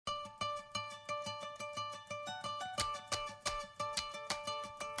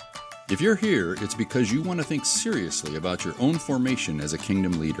If you're here, it's because you want to think seriously about your own formation as a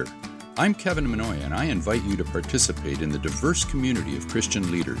kingdom leader. I'm Kevin Manoia, and I invite you to participate in the diverse community of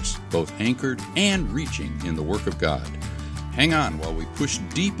Christian leaders, both anchored and reaching in the work of God. Hang on while we push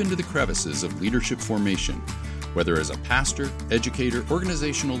deep into the crevices of leadership formation, whether as a pastor, educator,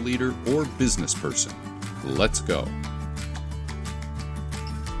 organizational leader, or business person. Let's go.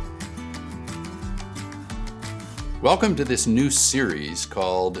 Welcome to this new series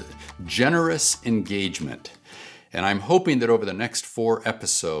called Generous Engagement. And I'm hoping that over the next 4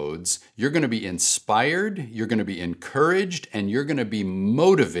 episodes, you're going to be inspired, you're going to be encouraged, and you're going to be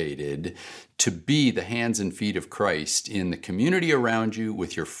motivated to be the hands and feet of Christ in the community around you,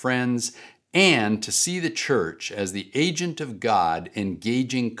 with your friends, and to see the church as the agent of God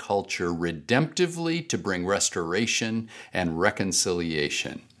engaging culture redemptively to bring restoration and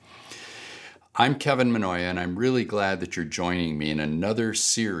reconciliation. I'm Kevin Manoia, and I'm really glad that you're joining me in another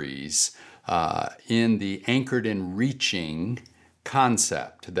series in the anchored and reaching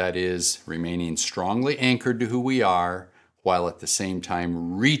concept, that is, remaining strongly anchored to who we are, while at the same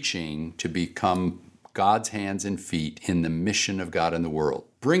time reaching to become God's hands and feet in the mission of God in the world,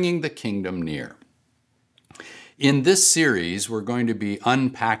 bringing the kingdom near. In this series, we're going to be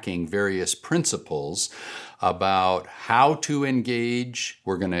unpacking various principles about how to engage.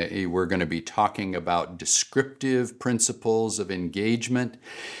 We're going to be talking about descriptive principles of engagement,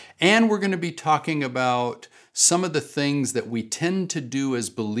 and we're going to be talking about some of the things that we tend to do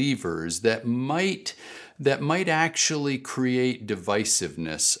as believers that might actually create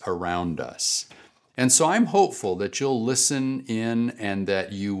divisiveness around us. And so I'm hopeful that you'll listen in and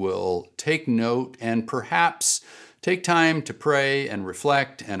that you will take note and perhaps take time to pray and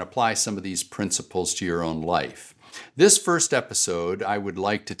reflect and apply some of these principles to your own life. This first episode, I would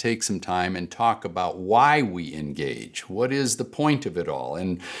like to take some time and talk about why we engage. What is the point of it all?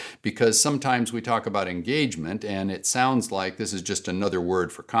 And because sometimes we talk about engagement and it sounds like this is just another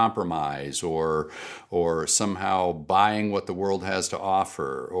word for compromise or somehow buying what the world has to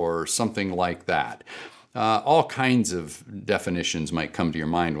offer or something like that. All kinds of definitions might come to your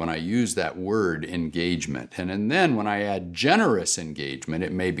mind when I use that word engagement. And then when I add generous engagement,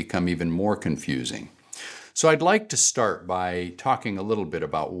 it may become even more confusing. So I'd like to start by talking a little bit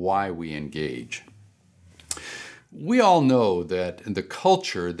about why we engage. We all know that the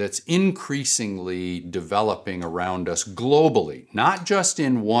culture that's increasingly developing around us globally, not just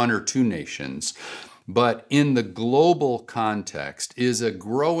in 1 or 2 nations, but in the global context, is a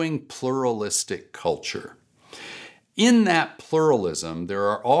growing pluralistic culture. In that pluralism, there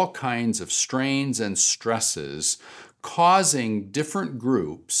are all kinds of strains and stresses causing different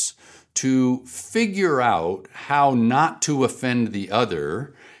groups to figure out how not to offend the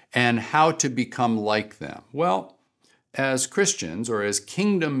other and how to become like them. Well, as Christians or as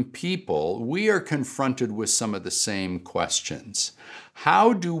kingdom people, we are confronted with some of the same questions.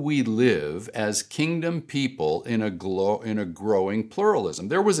 How do we live as kingdom people in a growing pluralism?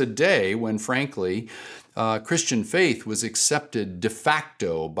 There was a day when, frankly, Christian faith was accepted de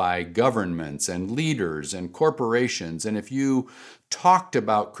facto by governments and leaders and corporations. And if you talked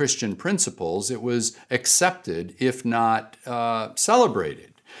about Christian principles, it was accepted, if not celebrated.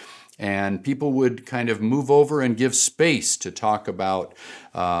 And people would kind of move over and give space to talk about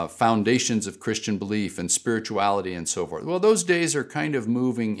foundations of Christian belief and spirituality and so forth. Well, those days are kind of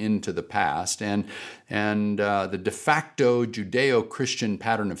moving into the past, and the de facto Judeo-Christian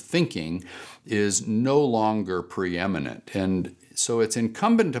pattern of thinking is no longer preeminent. And so it's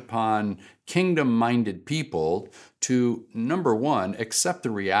incumbent upon kingdom-minded people to, number one, accept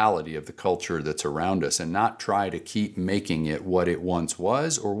the reality of the culture that's around us and not try to keep making it what it once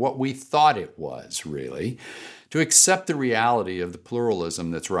was or what we thought it was, really. To accept the reality of the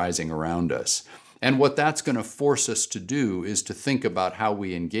pluralism that's rising around us. And what that's going to force us to do is to think about how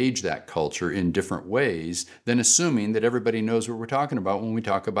we engage that culture in different ways than assuming that everybody knows what we're talking about when we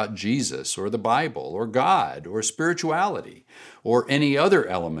talk about Jesus or the Bible or God or spirituality or any other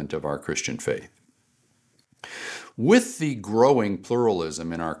element of our Christian faith. With the growing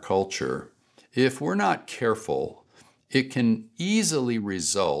pluralism in our culture, if we're not careful, it can easily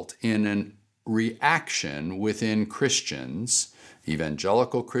result in an reaction within Christians,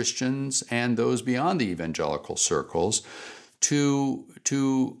 evangelical Christians, and those beyond the evangelical circles, to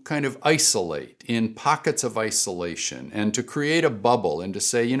kind of isolate in pockets of isolation and to create a bubble and to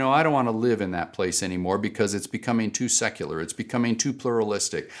say, I don't want to live in that place anymore because it's becoming too secular, it's becoming too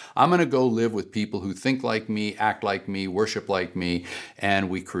pluralistic. I'm going to go live with people who think like me, act like me, worship like me, and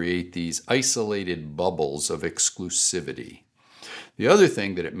we create these isolated bubbles of exclusivity. The other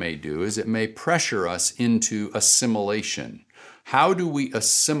thing that it may do is it may pressure us into assimilation. How do we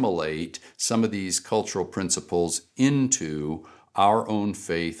assimilate some of these cultural principles into our own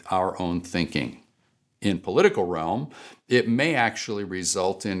faith, our own thinking? In political realm, it may actually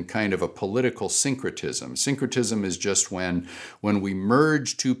result in kind of a political syncretism. Syncretism is just when we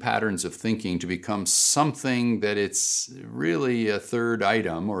merge two patterns of thinking to become something that it's really a third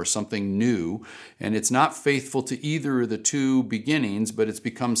item or something new, and it's not faithful to either of the two beginnings, but it's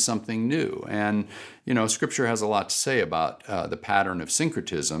become something new. And Scripture has a lot to say about the pattern of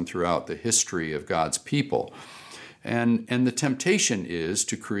syncretism throughout the history of God's people. And the temptation is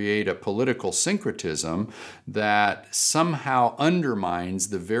to create a political syncretism that somehow undermines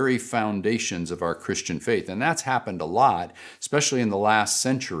the very foundations of our Christian faith. And that's happened a lot, especially in the last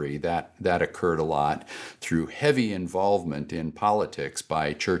century. That occurred a lot through heavy involvement in politics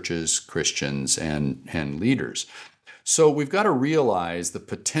by churches, Christians, and leaders. So we've got to realize the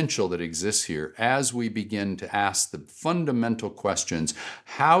potential that exists here as we begin to ask the fundamental questions.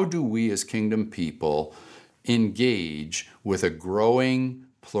 How do we as kingdom people engage with a growing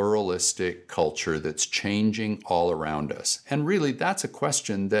pluralistic culture that's changing all around us? And really, that's a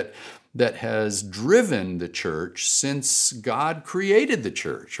question that has driven the church since God created the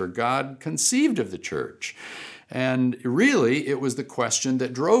church, or God conceived of the church. And really, it was the question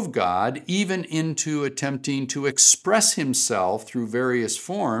that drove God even into attempting to express himself through various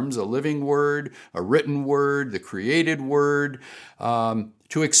forms, a living word, a written word, the created word.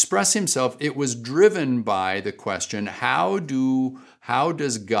 To express himself, it was driven by the question, how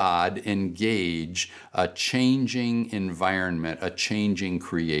does God engage a changing environment, a changing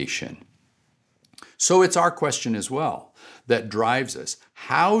creation? So it's our question as well that drives us.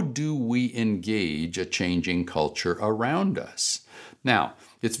 How do we engage a changing culture around us? Now,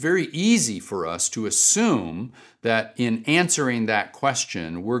 it's very easy for us to assume that in answering that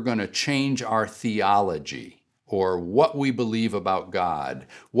question, we're going to change our theology, or what we believe about God,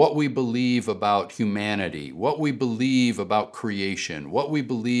 what we believe about humanity, what we believe about creation, what we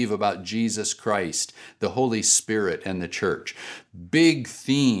believe about Jesus Christ, the Holy Spirit, and the church. Big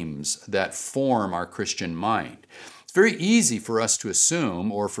themes that form our Christian mind. It's very easy for us to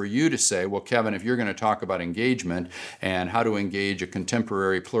assume, or for you to say, well, Kevin, if you're going to talk about engagement and how to engage a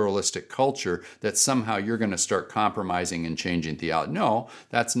contemporary pluralistic culture, that somehow you're going to start compromising and changing theology. No,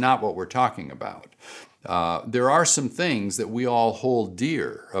 that's not what we're talking about. There are some things that we all hold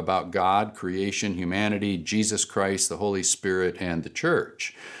dear about God, creation, humanity, Jesus Christ, the Holy Spirit, and the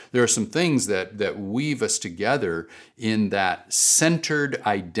church. There are some things that weave us together in that centered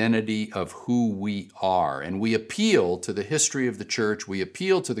identity of who we are. And we appeal to the history of the church. We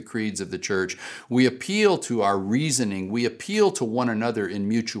appeal to the creeds of the church. We appeal to our reasoning. We appeal to one another in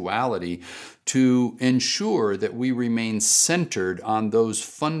mutuality to ensure that we remain centered on those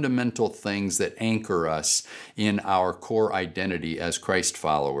fundamental things that anchor us in our core identity as Christ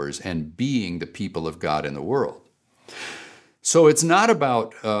followers and being the people of God in the world. So it's not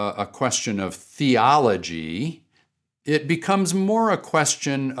about a question of theology. It becomes more a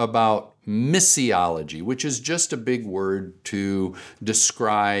question about missiology, which is just a big word to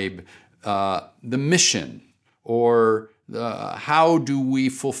describe the mission, or how do we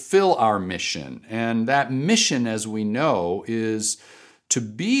fulfill our mission? And that mission, as we know, is to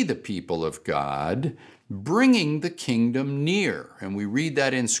be the people of God, bringing the kingdom near. And we read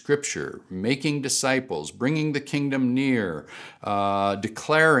that in Scripture, making disciples, bringing the kingdom near,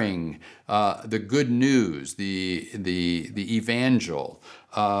 declaring the good news, the evangel,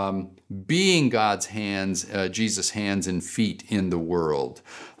 being God's hands, Jesus' hands and feet in the world,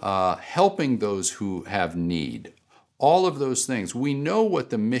 helping those who have need. All of those things. We know what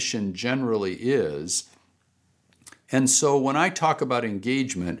the mission generally is. And so when I talk about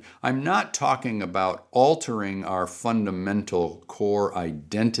engagement, I'm not talking about altering our fundamental core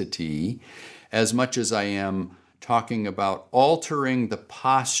identity as much as I am talking about altering the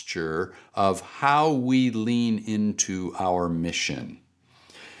posture of how we lean into our mission,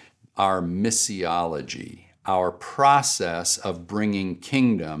 our missiology, our process of bringing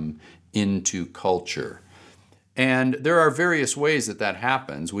kingdom into culture. And there are various ways that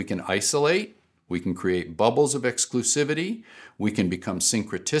happens. We can isolate, we can create bubbles of exclusivity, we can become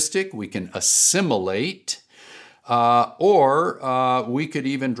syncretistic, we can assimilate, or we could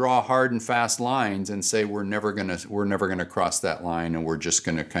even draw hard and fast lines and say we're never gonna cross that line, and we're just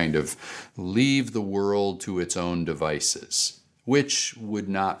gonna kind of leave the world to its own devices, which would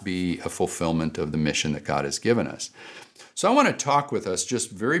not be a fulfillment of the mission that God has given us. So I want to talk with us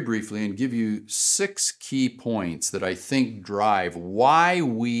just very briefly and give you 6 key points that I think drive why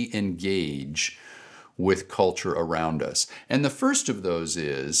we engage with culture around us. And the first of those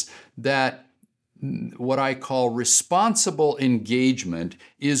is that what I call responsible engagement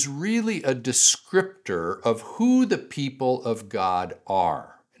is really a descriptor of who the people of God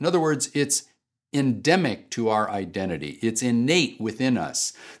are. In other words, it's endemic to our identity. It's innate within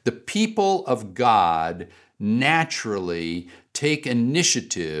us. The people of God naturally take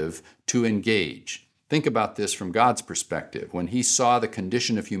initiative to engage. Think about this from God's perspective. When He saw the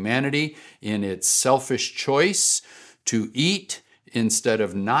condition of humanity in its selfish choice to eat instead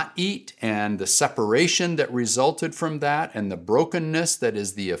of not eat, and the separation that resulted from that, and the brokenness that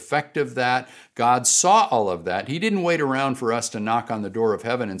is the effect of that, God saw all of that. He didn't wait around for us to knock on the door of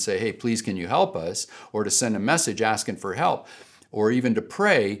heaven and say, hey, please, can you help us? Or to send a message asking for help, or even to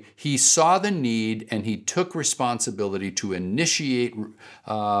pray. He saw the need and He took responsibility to initiate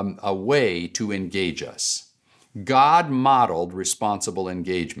a way to engage us. God modeled responsible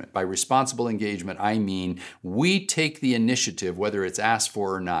engagement. By responsible engagement, I mean we take the initiative, whether it's asked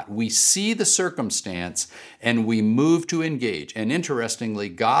for or not. We see the circumstance and we move to engage. And interestingly,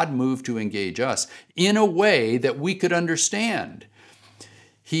 God moved to engage us in a way that we could understand.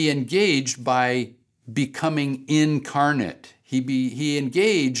 He engaged by becoming incarnate. He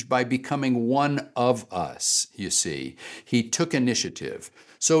engaged by becoming one of us, you see. He took initiative.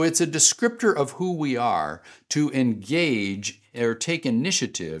 So it's a descriptor of who we are to engage or take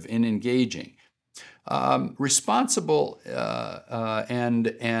initiative in engaging. Responsible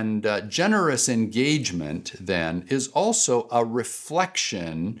and generous engagement, then, is also a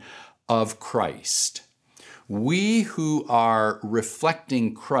reflection of Christ. We who are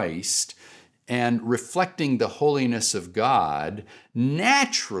reflecting Christ and reflecting the holiness of God,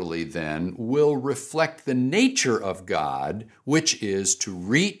 naturally then will reflect the nature of God, which is to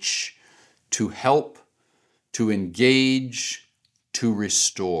reach, to help, to engage, to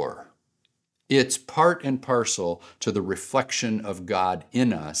restore. It's part and parcel to the reflection of God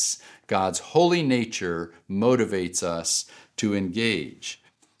in us. God's holy nature motivates us to engage.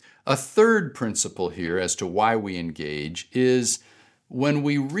 A third principle here as to why we engage is when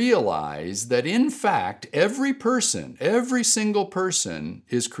we realize that in fact, every single person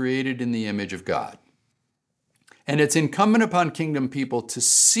is created in the image of God. And it's incumbent upon kingdom people to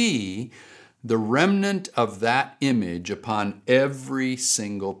see the remnant of that image upon every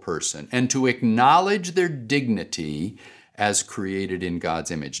single person and to acknowledge their dignity as created in God's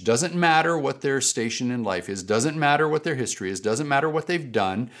image. Doesn't matter what their station in life is, doesn't matter what their history is, doesn't matter what they've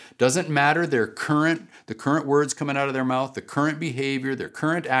done, doesn't matter the current words coming out of their mouth, the current behavior, their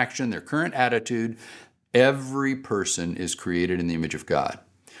current action, their current attitude. Every person is created in the image of God.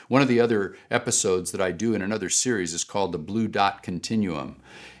 One of the other episodes that I do in another series is called the Blue Dot Continuum.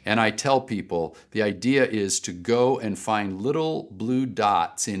 And I tell people the idea is to go and find little blue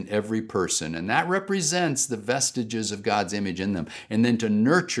dots in every person, and that represents the vestiges of God's image in them, and then to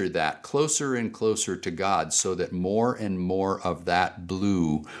nurture that closer and closer to God so that more and more of that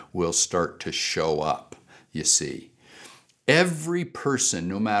blue will start to show up, you see. Every person,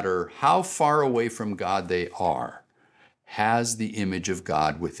 no matter how far away from God they are, has the image of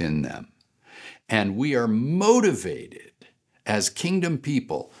God within them. And we are motivated as kingdom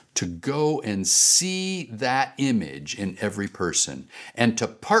people to go and see that image in every person and to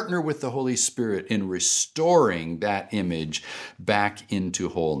partner with the Holy Spirit in restoring that image back into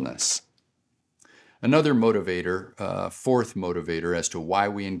wholeness. Another motivator, fourth motivator as to why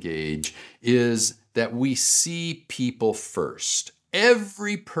we engage, is that we see people first.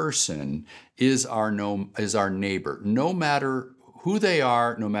 Every person is our neighbor, no matter who they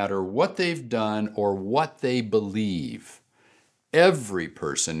are, no matter what they've done or what they believe. Every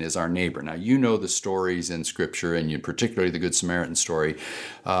person is our neighbor. Now, you know the stories in Scripture, and particularly the Good Samaritan story,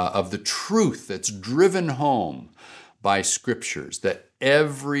 of the truth that's driven home by Scriptures, that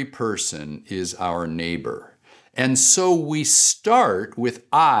every person is our neighbor. And so we start with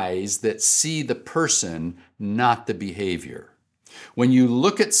eyes that see the person, not the behavior. When you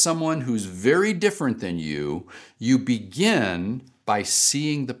look at someone who's very different than you, you begin by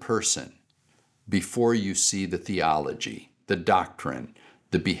seeing the person before you see the theology, the doctrine,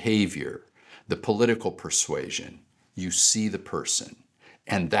 the behavior, the political persuasion. You see the person,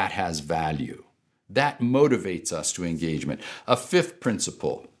 and that has value. That motivates us to engagement. A fifth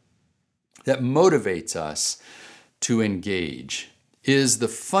principle that motivates us to engage is the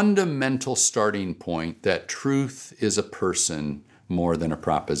fundamental starting point that truth is a person more than a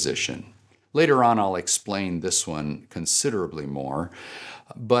proposition. Later on, I'll explain this one considerably more,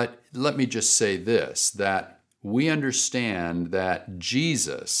 but let me just say this, that we understand that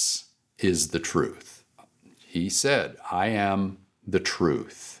Jesus is the truth. He said, I am the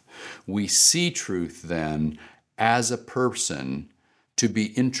truth. We see truth then as a person to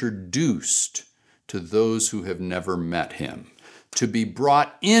be introduced to those who have never met him, to be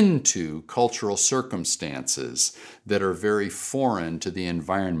brought into cultural circumstances that are very foreign to the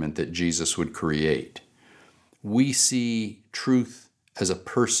environment that Jesus would create. We see truth as a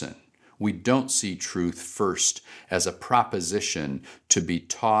person. We don't see truth first as a proposition to be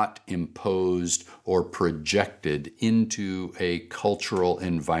taught, imposed, or projected into a cultural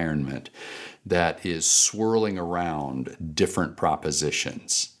environment that is swirling around different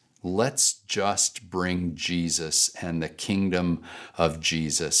propositions. Let's just bring Jesus and the kingdom of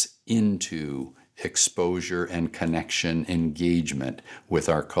Jesus into exposure and connection, engagement with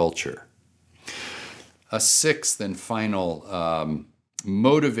our culture. A sixth and final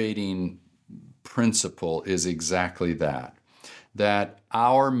motivating principle is exactly that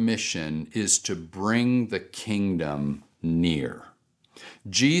our mission is to bring the kingdom near.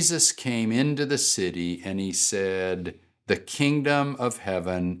 Jesus came into the city and he said, "The kingdom of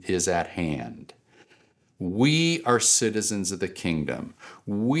heaven is at hand." We are citizens of the kingdom.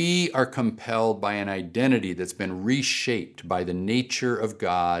 We are compelled by an identity that's been reshaped by the nature of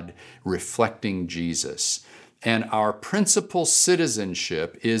God, reflecting Jesus. And our principal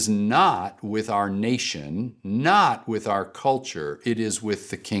citizenship is not with our nation, not with our culture, it is with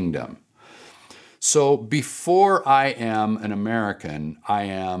the kingdom. So before I am an American, I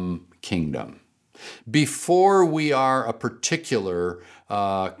am kingdom. Before we are a particular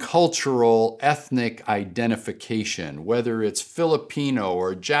cultural, ethnic identification, whether it's Filipino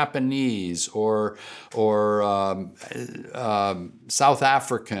or Japanese or South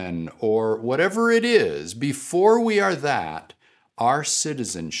African or whatever it is, before we are that, our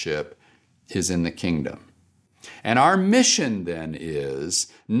citizenship is in the kingdom. And our mission then is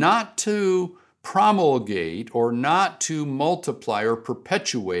not to promulgate or not to multiply or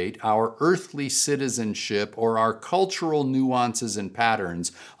perpetuate our earthly citizenship or our cultural nuances and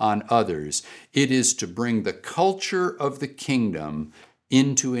patterns on others. It is to bring the culture of the kingdom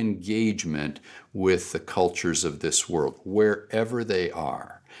into engagement with the cultures of this world, wherever they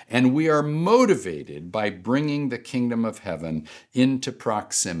are. And we are motivated by bringing the kingdom of heaven into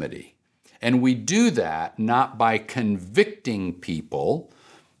proximity. And we do that not by convicting people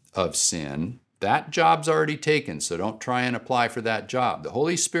of sin. That job's already taken, so don't try and apply for that job. The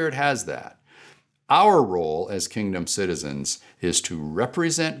Holy Spirit has that. Our role as kingdom citizens is to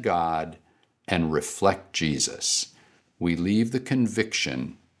represent God and reflect Jesus. We leave the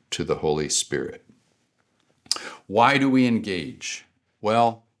conviction to the Holy Spirit. Why do we engage?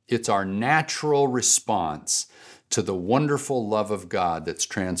 Well, it's our natural response to the wonderful love of God that's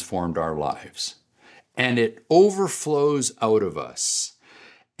transformed our lives. And it overflows out of us.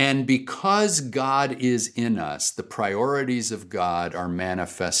 And because God is in us, the priorities of God are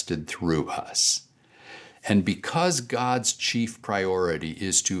manifested through us. And because God's chief priority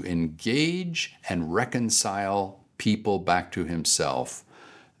is to engage and reconcile people back to himself,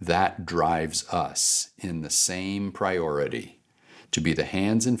 that drives us in the same priority, to be the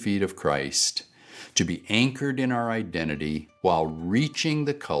hands and feet of Christ, to be anchored in our identity while reaching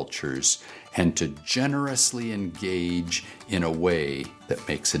the cultures, and to generously engage in a way that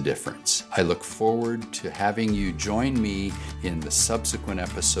makes a difference. I look forward to having you join me in the subsequent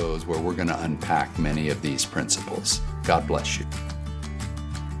episodes where we're going to unpack many of these principles. God bless you.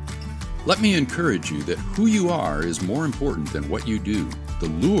 Let me encourage you that who you are is more important than what you do. The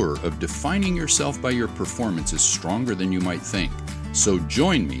lure of defining yourself by your performance is stronger than you might think. So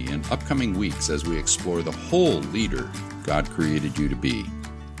join me in upcoming weeks as we explore the whole leader God created you to be.